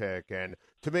Mon pick, and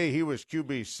to me, he was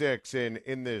QB6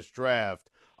 in this draft.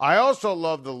 I also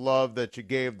love the love that you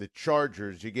gave the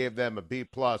Chargers. You gave them a B+,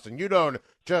 and you don't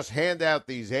just hand out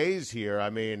these A's here.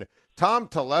 I mean, Tom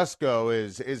Telesco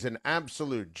is an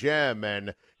absolute gem.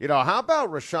 And, how about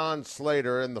Rashawn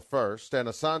Slater in the first and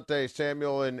Asante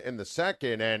Samuel in the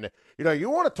second? And, you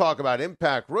want to talk about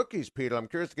impact rookies, Peter. I'm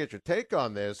curious to get your take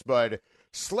on this. But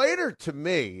Slater, to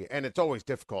me, and it's always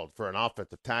difficult for an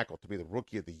offensive tackle to be the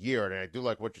rookie of the year. And I do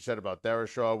like what you said about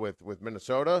Darashaw with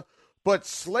Minnesota. But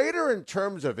Slater, in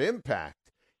terms of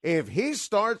impact, if he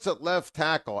starts at left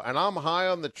tackle, and I'm high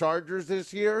on the Chargers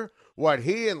this year, what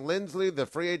he and Lindsley, the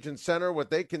free agent center, what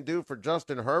they can do for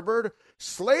Justin Herbert,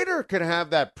 Slater could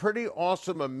have that pretty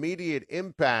awesome immediate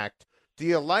impact. Do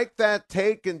you like that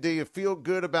take, and do you feel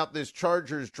good about this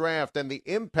Chargers draft and the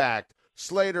impact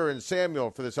Slater and Samuel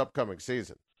for this upcoming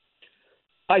season?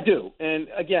 I do. And,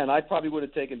 again, I probably would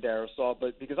have taken Darrisaw,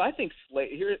 but because I think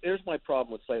here's my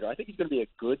problem with Slater. I think he's going to be a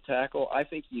good tackle. I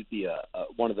think he'd be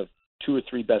one of the 2 or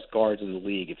 3 best guards in the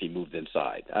league if he moved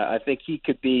inside. I think he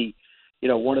could be,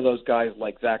 one of those guys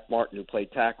like Zach Martin who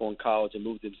played tackle in college and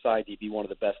moved inside. He'd be one of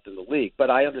the best in the league. But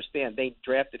I understand they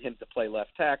drafted him to play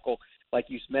left tackle. Like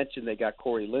you mentioned, they got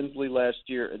Corey Lindsley last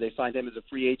year. They signed him as a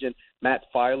free agent. Matt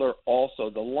Filer also.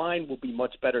 The line will be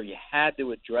much better. You had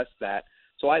to address that.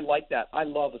 So I like that. I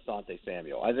love Asante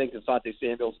Samuel. I think Asante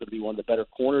Samuel is going to be one of the better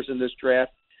corners in this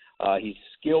draft. He's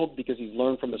skilled because he's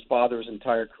learned from his father his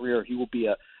entire career. He will be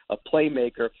a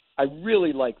playmaker. I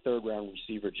really like 3rd-round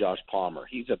receiver Josh Palmer.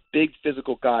 He's a big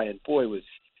physical guy, and boy, was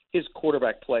his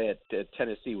quarterback play at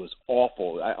Tennessee was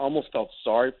awful. I almost felt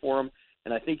sorry for him,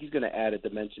 and I think he's going to add a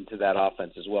dimension to that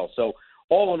offense as well. So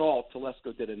all in all,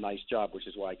 Telesco did a nice job, which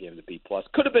is why I gave him the B+.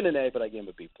 Could have been an A, but I gave him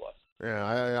a B+. Yeah,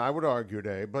 I would argue an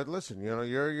A. But listen,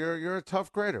 you're a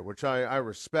tough grader, which I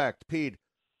respect. Pete,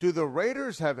 do the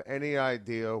Raiders have any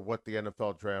idea what the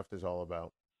NFL draft is all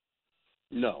about?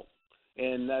 No.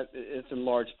 And that it's in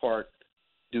large part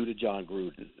due to John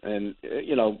Gruden. And,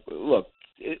 look,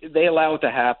 they allow it to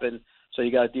happen, so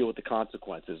you got to deal with the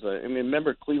consequences. I mean,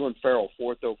 remember Cleveland Farrell,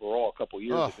 4th overall a couple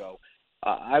years ago.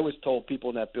 I was told people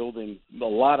in that building, a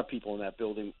lot of people in that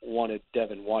building wanted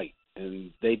Devin White,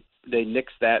 and they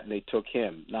nixed that and they took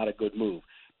him. Not a good move.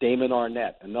 Damon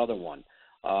Arnett, another one.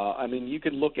 I mean, you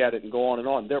can look at it and go on and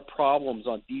on. Their problems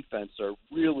on defense are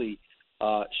really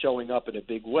showing up in a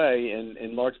big way, and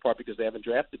in large part because they haven't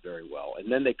drafted very well.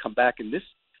 And then they come back in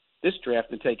this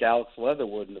draft and take Alex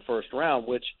Leatherwood in the first round,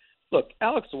 which, look,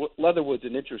 Alex Leatherwood's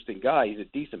an interesting guy. He's a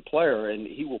decent player, and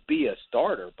he will be a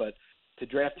starter. But to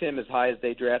draft him as high as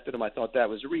they drafted him, I thought that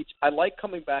was a reach. I like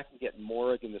coming back and getting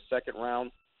Morrig in the 2nd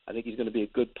round. I think he's going to be a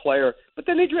good player. But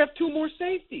then they draft 2 more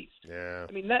safeties. Yeah.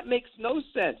 I mean, that makes no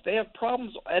sense. They have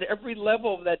problems at every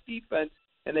level of that defense,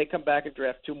 and they come back and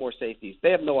draft 2 more safeties.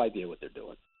 They have no idea what they're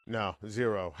doing. No,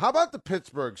 zero. How about the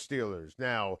Pittsburgh Steelers?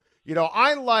 Now,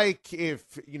 I like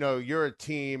if, you're a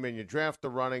team and you draft a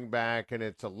running back and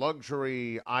it's a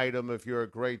luxury item if you're a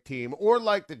great team, or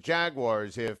like the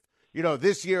Jaguars if,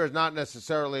 this year is not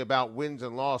necessarily about wins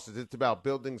and losses. It's about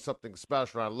building something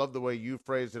special. I love the way you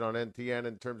phrased it on NTN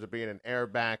in terms of being an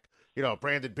airback.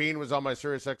 Brandon Beane was on my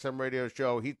SiriusXM radio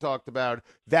show. He talked about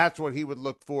that's what he would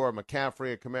look for, a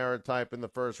McCaffrey, a Kamara type in the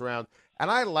first round. And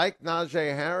I like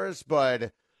Najee Harris,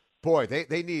 but, boy,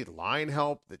 they need line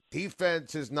help. The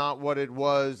defense is not what it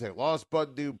was. They lost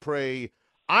Bud Dupree.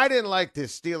 I didn't like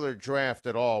this Steeler draft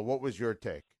at all. What was your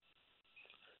take?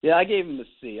 Yeah, I gave him a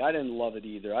C. I didn't love it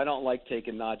either. I don't like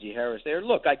taking Najee Harris there.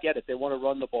 Look, I get it. They want to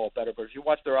run the ball better, but if you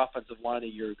watch their offensive line a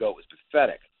year ago, it was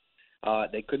pathetic.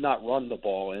 They could not run the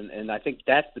ball, and I think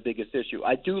that's the biggest issue.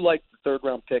 I do like the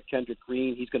 3rd-round pick, Kendrick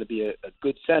Green. He's going to be a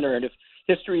good center, and if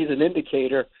history is an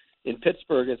indicator in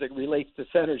Pittsburgh as it relates to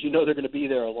centers, they're going to be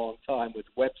there a long time with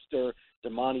Webster,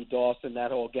 Damani Dawson,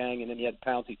 that whole gang, and then you had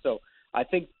Pouncey. So I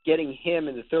think getting him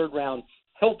in the 3rd round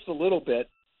helps a little bit,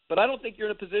 but I don't think you're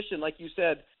in a position, like you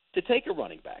said, to take a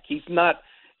running back. He's not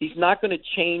going to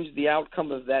change the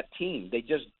outcome of that team. They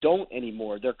just don't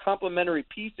anymore. They're complementary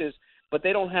pieces, but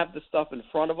they don't have the stuff in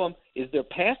front of them. Is their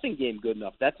passing game good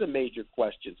enough? That's a major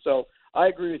question. So I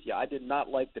agree with you. I did not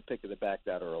like the pick of the back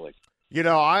that early. You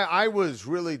know, I was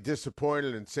really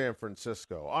disappointed in San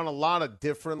Francisco on a lot of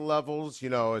different levels. You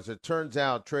know, as it turns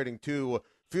out, trading 2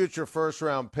 future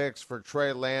first-round picks for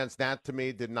Trey Lance, that to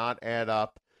me did not add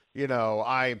up. You know,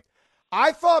 I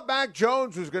thought Mac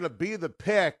Jones was going to be the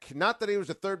pick. Not that he was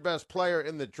the third best player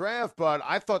in the draft, but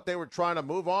I thought they were trying to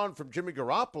move on from Jimmy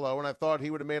Garoppolo, and I thought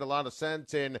he would have made a lot of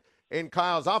sense in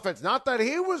Kyle's offense. Not that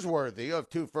he was worthy of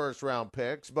 2 first-round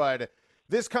picks, but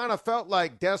this kind of felt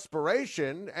like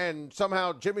desperation, and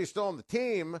somehow Jimmy's still on the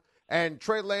team, and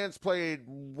Trey Lance played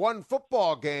 1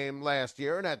 football game last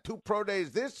year and had 2 pro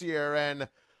days this year, and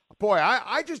boy,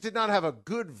 I just did not have a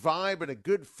good vibe and a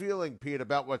good feeling, Pete,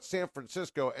 about what San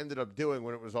Francisco ended up doing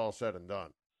when it was all said and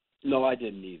done. No, I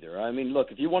didn't either. I mean,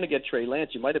 look, if you want to get Trey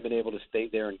Lance, you might have been able to stay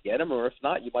there and get him, or if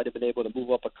not, you might have been able to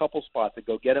move up a couple spots and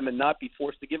go get him and not be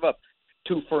forced to give up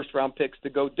 2 first-round picks to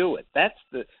go do it. That's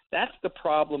the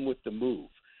problem with the move.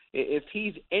 If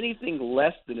he's anything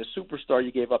less than a superstar,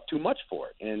 you gave up too much for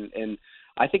it. And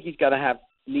I think he's got to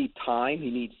need time. He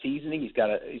needs seasoning.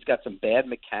 He's got some bad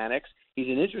mechanics. He's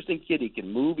an interesting kid. He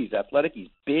can move. He's athletic. He's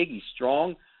big. He's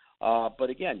strong. But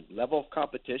again, level of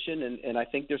competition, and I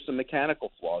think there's some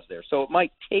mechanical flaws there. So it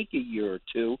might take a year or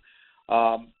two.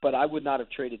 But I would not have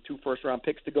traded 2 first-round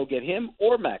picks to go get him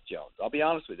or Mac Jones. I'll be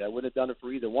honest with you. I wouldn't have done it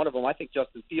for either one of them. I think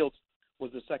Justin Fields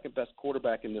was the second-best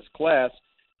quarterback in this class,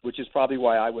 which is probably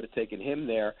why I would have taken him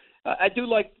there. I do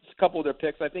like a couple of their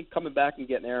picks. I think coming back and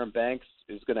getting Aaron Banks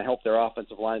is going to help their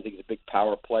offensive line. I think he's a big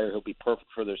power player. He'll be perfect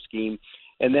for their scheme.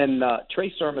 And then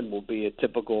Trey Sermon will be a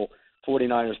typical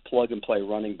 49ers plug-and-play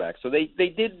running back. So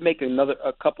they did make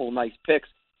a couple of nice picks.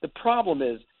 The problem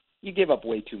is you gave up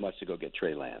way too much to go get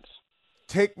Trey Lance.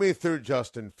 Take me through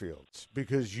Justin Fields,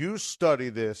 because you study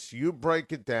this, you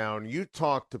break it down, you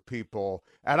talk to people,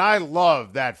 and I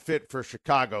love that fit for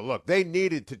Chicago. Look, they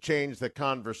needed to change the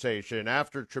conversation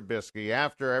after Trubisky,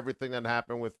 after everything that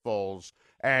happened with Foles,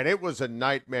 and it was a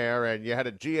nightmare, and you had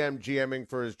a GM GMing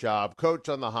for his job, coach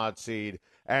on the hot seat,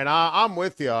 and I'm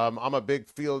with you. I'm a big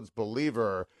Fields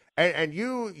believer, and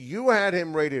you had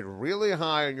him rated really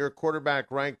high in your quarterback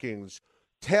rankings.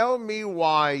 Tell me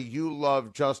why you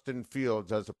love Justin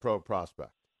Fields as a pro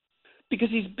prospect. Because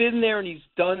he's been there and he's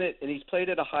done it and he's played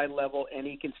at a high level and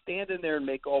he can stand in there and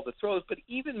make all the throws. But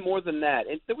even more than that,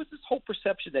 and there was this whole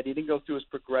perception that he didn't go through his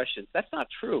progressions. That's not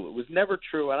true. It was never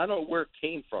true, and I don't know where it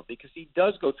came from, because he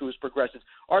does go through his progressions.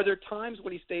 Are there times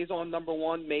when he stays on number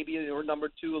 1 maybe, or number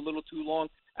 2 a little too long?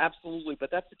 Absolutely, but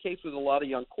that's the case with a lot of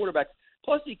young quarterbacks.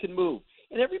 Plus, he can move.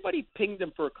 And everybody pinged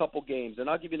him for a couple games. And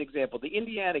I'll give you an example. The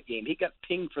Indiana game, he got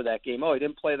pinged for that game. Oh, he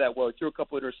didn't play that well. He threw a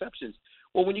couple of interceptions.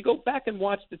 Well, when you go back and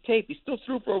watch the tape, he still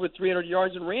threw for over 300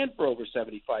 yards and ran for over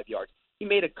 75 yards. He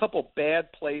made a couple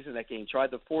bad plays in that game,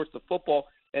 tried to force the football,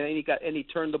 and then he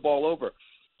turned the ball over.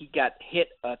 He got hit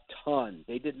a ton.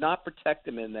 They did not protect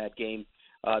him in that game.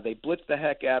 They blitzed the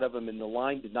heck out of him, and the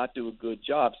line did not do a good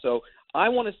job. So I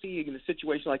want to see in a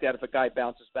situation like that if a guy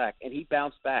bounces back, and he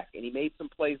bounced back, and he made some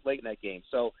plays late in that game.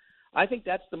 So I think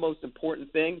that's the most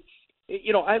important thing.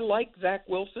 You know, I like Zach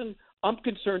Wilson. I'm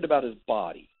concerned about his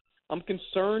body. I'm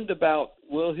concerned about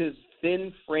will his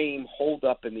thin frame hold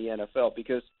up in the NFL,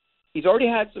 because he's already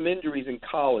had some injuries in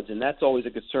college, and that's always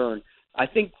a concern. I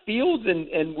think Fields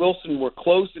and Wilson were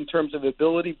close in terms of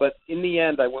ability, but in the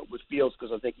end I went with Fields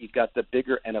because I think he's got the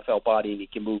bigger NFL body and he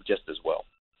can move just as well.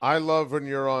 I love when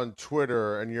you're on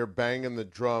Twitter and you're banging the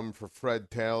drum for Fred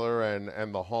Taylor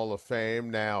and the Hall of Fame.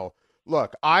 Now,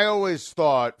 look, I always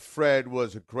thought Fred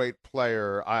was a great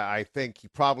player. I think he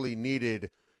probably needed,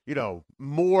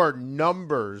 more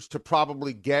numbers to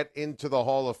probably get into the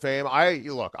Hall of Fame.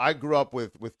 I grew up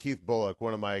with Keith Bullock,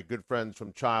 one of my good friends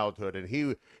from childhood, and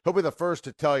he'll be the first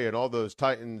to tell you in all those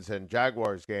Titans and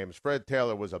Jaguars games, Fred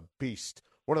Taylor was a beast,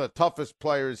 one of the toughest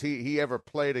players he ever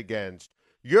played against.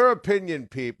 Your opinion,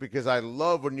 Pete, because I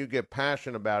love when you get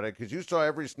passionate about it, because you saw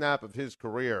every snap of his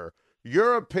career.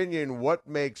 Your opinion, what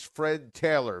makes Fred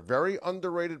Taylor, very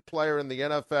underrated player in the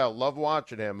NFL, love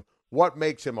watching him, what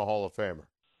makes him a Hall of Famer?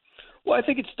 Well, I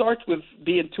think it starts with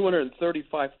being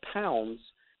 235 pounds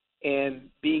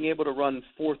and being able to run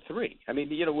 4.3. I mean,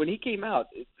 when he came out,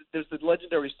 there's the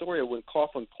legendary story of when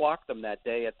Coughlin clocked him that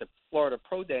day at the Florida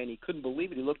Pro Day, and he couldn't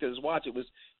believe it. He looked at his watch. It was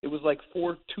like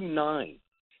 4.29.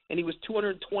 And he was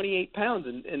 228 pounds,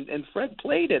 and Fred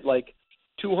played at like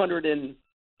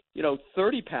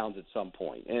 230 pounds at some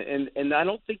point. And I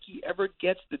don't think he ever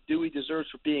gets the due he deserves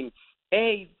for being,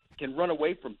 A, can run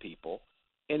away from people,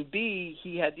 and B,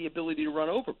 he had the ability to run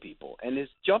over people. And his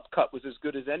jump cut was as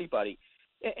good as anybody.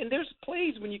 And there's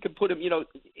plays when you can put him,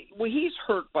 when he's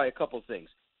hurt by a couple of things.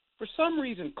 For some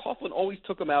reason, Coughlin always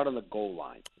took him out on the goal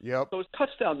line. Yep. So his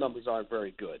touchdown numbers aren't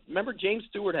very good. Remember, James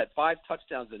Stewart had 5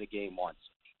 touchdowns in a game once,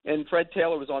 and Fred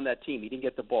Taylor was on that team. He didn't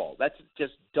get the ball. That's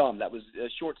just dumb. That was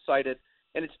short-sighted,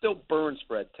 and it still burns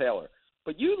Fred Taylor.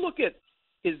 But you look at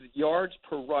his yards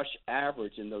per rush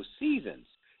average in those seasons,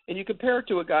 and you compare it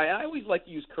to a guy. I always like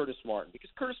to use Curtis Martin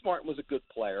because Curtis Martin was a good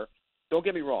player. Don't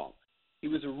get me wrong. He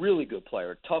was a really good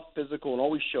player, tough, physical, and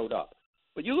always showed up.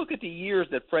 But you look at the years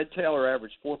that Fred Taylor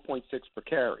averaged 4.6 per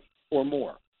carry or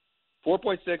more.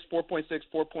 4.6, 4.6,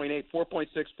 4.8, 4.6,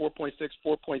 4.6,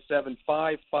 4.7,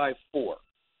 5, 5, 4.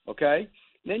 Okay?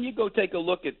 And then you go take a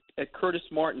look at Curtis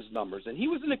Martin's numbers, and he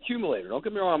was an accumulator. Don't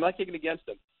get me wrong. I'm not kicking against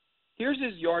him. Here's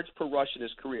his yards per rush in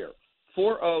his career.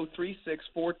 4.0, 3.6,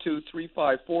 4.2,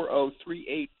 3.5, 4.0,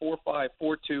 3.8, 4.5,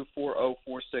 4.2, 4.0,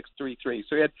 4.6, 3.3.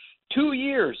 So he had 2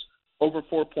 years over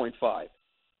 4.5.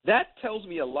 That tells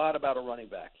me a lot about a running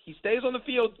back. He stays on the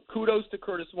field, kudos to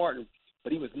Curtis Martin,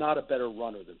 but he was not a better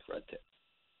runner than Fred Taylor.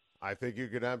 I think you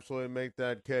could absolutely make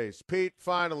that case. Pete,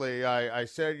 finally, I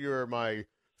said you're my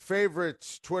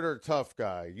favorite Twitter tough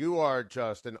guy. You are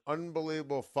just an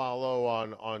unbelievable follow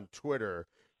on Twitter.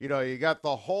 You got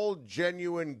the whole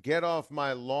genuine get off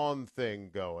my lawn thing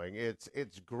going. It's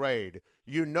great.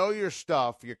 You know your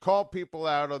stuff. You call people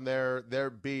out on their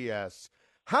BS.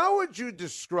 How would you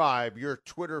describe your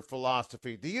Twitter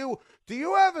philosophy? Do you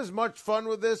have as much fun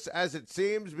with this as it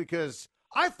seems? Because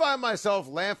I find myself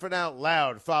laughing out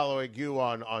loud following you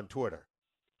on Twitter.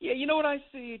 Yeah, you know what I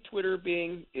see Twitter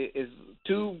being is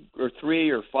 2 or 3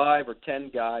 or 5 or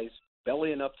 10 guys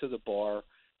bellying up to the bar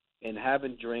and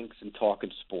having drinks and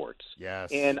talking sports.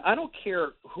 Yes. And I don't care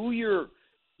who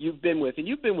you've been with, and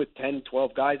you've been with 10,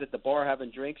 12 guys at the bar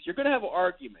having drinks, you're going to have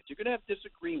arguments. You're going to have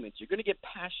disagreements. You're going to get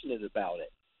passionate about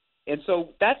it. And so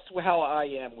that's how I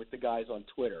am with the guys on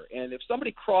Twitter. And if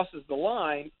somebody crosses the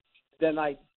line, then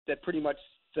I pretty much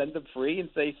send them free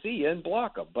and say, see you, and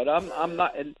block them. But I'm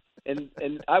not – and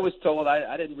I was told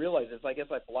I didn't realize this. I guess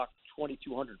I blocked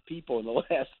 2,200 people in the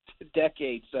last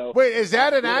decade. So wait, is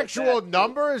that an actual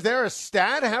number? Is there a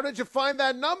stat? How did you find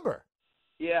that number?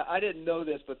 Yeah, I didn't know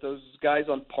this, but those guys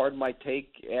on Pardon My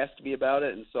Take asked me about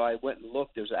it, and so I went and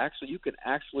looked. You can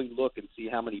actually look and see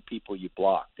how many people you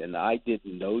blocked, and I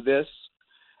didn't know this.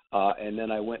 And then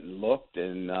I went and looked,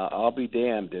 and I'll be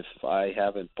damned if I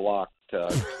haven't blocked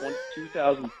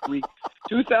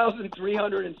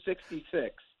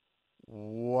 2,366.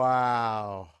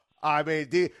 Wow. I mean,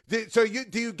 do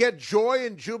you get joy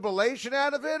and jubilation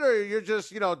out of it, or you're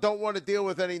just don't want to deal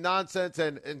with any nonsense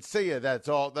and see you? That's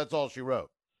all she wrote.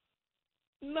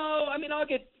 No, I mean I'll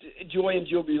get joy and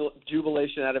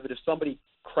jubilation out of it. If somebody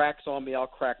cracks on me, I'll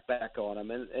crack back on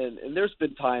them. And there's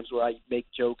been times where I make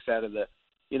jokes out of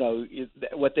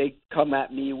what they come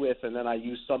at me with, and then I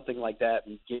use something like that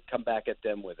and come back at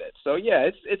them with it. So yeah,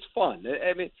 it's fun.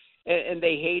 I mean. And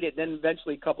they hate it. Then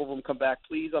eventually a couple of them come back,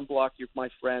 please unblock my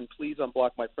friend. Please unblock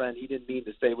my friend. He didn't mean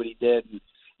to say what he did.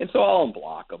 And so I'll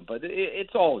unblock him. But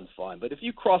it's all in fun. But if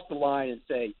you cross the line and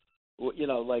say, what did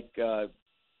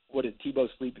Tebow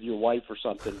sleep with your wife or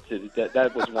something?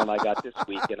 That was one I got this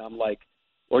week. And I'm like,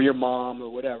 or your mom or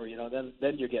whatever,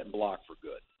 then you're getting blocked for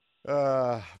good.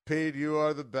 Pete, you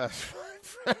are the best, my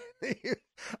friend.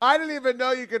 I didn't even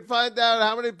know you could find out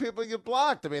how many people you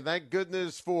blocked. I mean, thank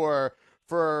goodness for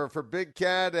Big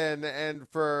Cat and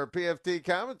for PFT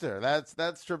Commentator.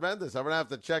 That's tremendous. I'm going to have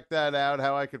to check that out,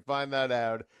 how I could find that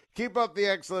out. Keep up the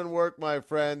excellent work, my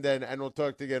friend, and we'll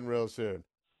talk to you again real soon.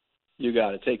 You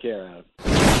got it. Take care, Adam.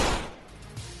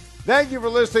 Thank you for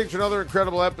listening to another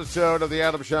incredible episode of the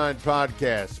Adam Schein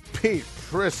Podcast. Pete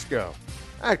Prisco.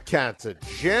 That cat's a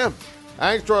gem.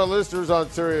 Thanks to our listeners on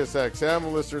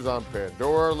SiriusXM, listeners on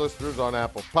Pandora, listeners on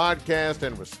Apple Podcast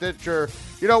and with Stitcher.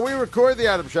 We record the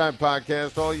Adam Schein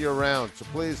Podcast all year round, so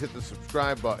please hit the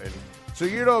subscribe button so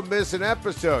you don't miss an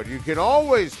episode. You can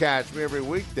always catch me every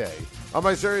weekday on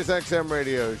my SiriusXM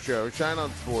radio show, Shine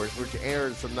on Sports, which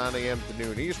airs from 9 a.m. to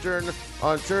noon Eastern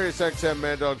on SiriusXM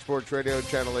Mad Dog Sports Radio,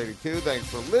 Channel 82. Thanks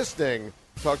for listening.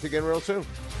 Talk to you again real soon.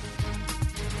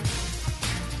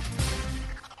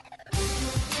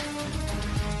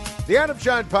 The Adam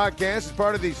Schein Podcast is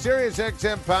part of the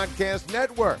SiriusXM Podcast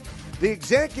Network. The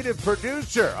executive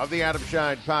producer of the Adam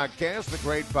Schein Podcast, the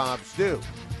great Bob Stew.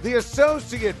 The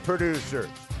associate producers,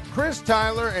 Chris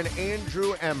Tyler and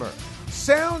Andrew Emmer.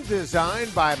 Sound design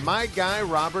by my guy,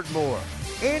 Robert Moore.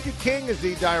 Andy King is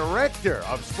the director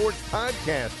of sports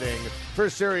podcasting for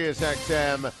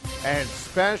SiriusXM. And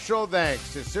special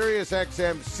thanks to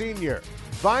SiriusXM Senior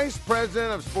Vice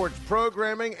President of Sports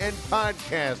Programming and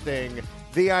Podcasting,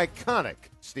 the iconic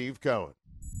Steve Cohen.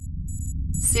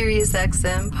 Sirius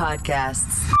XM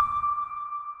podcasts.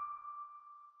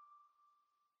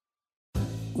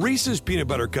 Reese's peanut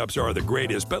butter cups are the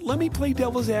greatest, but let me play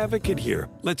devil's advocate here.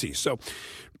 Let's see. So,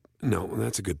 no,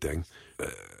 that's a good thing.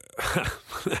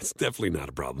 That's definitely not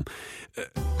a problem.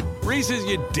 Reese's,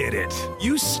 you did it.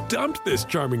 You stumped this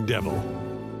charming devil.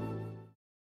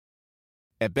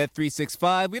 At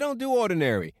Bet365, we don't do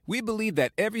ordinary. We believe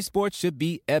that every sport should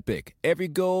be epic. Every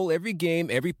goal, every game,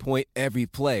 every point, every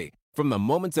play. From the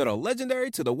moments that are legendary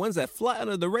to the ones that fly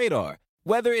under the radar.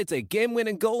 Whether it's a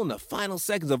game-winning goal in the final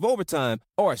seconds of overtime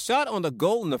or a shot on the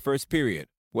goal in the first period.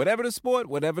 Whatever the sport,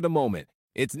 whatever the moment.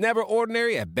 It's never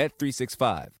ordinary at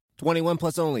Bet365. 21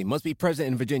 plus only. Must be present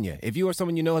in Virginia. If you or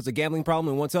someone you know has a gambling problem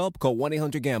and wants help, call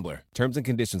 1-800-GAMBLER. Terms and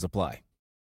conditions apply.